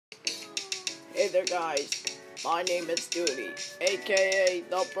Hey there guys, my name is Duty, aka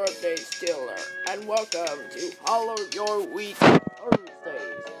the Birthday Stealer, and welcome to Hollow Your Week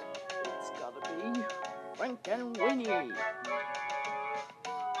Thursdays. It's gotta be Frankenweenie.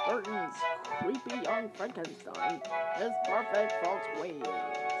 Burton's creepy young Frankenstein is perfect for tweens.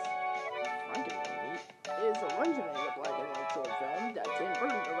 Frankenweenie is originally a black and white short film that Tim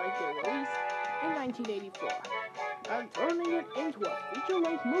Burton directed and released in 1984. And turning it into a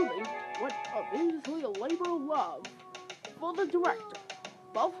feature-length movie with obviously a labor of love for the director,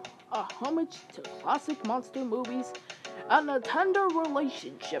 both a homage to classic monster movies and a tender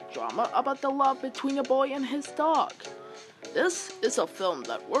relationship drama about the love between a boy and his dog. This is a film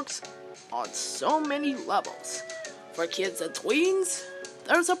that works on so many levels. For kids and tweens,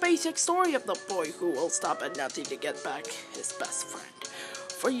 there's a basic story of the boy who will stop at nothing to get back his best friend.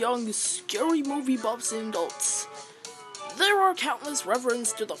 For young, scary movie buffs and adults, there are countless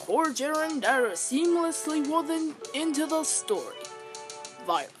references to the horror genre that are seamlessly woven into the story.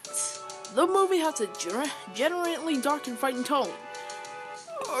 Violence. The movie has a genuinely dark and frightened tone,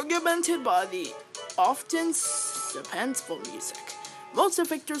 augmented by the often suspenseful music. Most of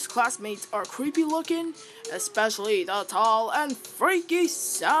Victor's classmates are creepy looking, especially the tall and freaky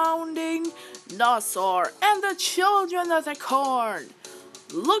sounding dinosaur and the children of the corn.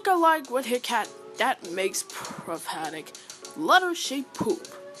 Look alike with his cat that makes prophetic letter-shaped poop.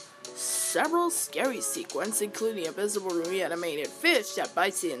 Several scary sequences, including a visible reanimated fish that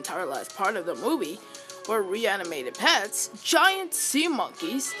bites the entire last part of the movie, were reanimated pets, giant sea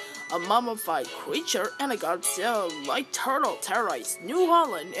monkeys, a mummified creature, and a Godzilla-like turtle terrorize New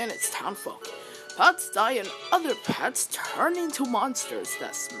Holland and its townfolk. Pets die and other pets turn into monsters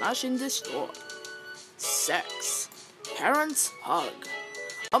that smash and destroy. Sex. Parents hug.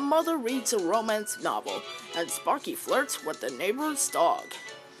 A mother reads a romance novel, and Sparky flirts with the neighbor's dog.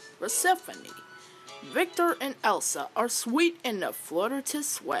 Persephone. Victor and Elsa are sweet in a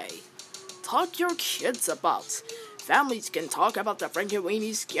flirtatious way. Talk your kids about. Families can talk about the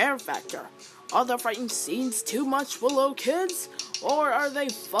Frankenweenie scare factor. Are the frightened scenes too much for little kids, or are they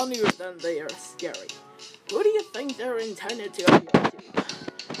funnier than they are scary? Who do you think they're intended to appeal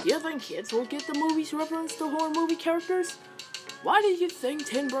to? Do you think kids will get the movie's reference to horror movie characters? Why do you think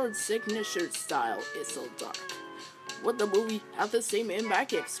Tim Burton's signature style is so dark? Would the movie have the same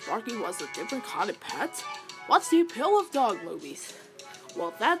impact if Sparky was a different kind of pet? What's the appeal of dog movies?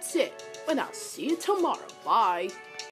 Well, that's it, and I'll see you tomorrow. Bye.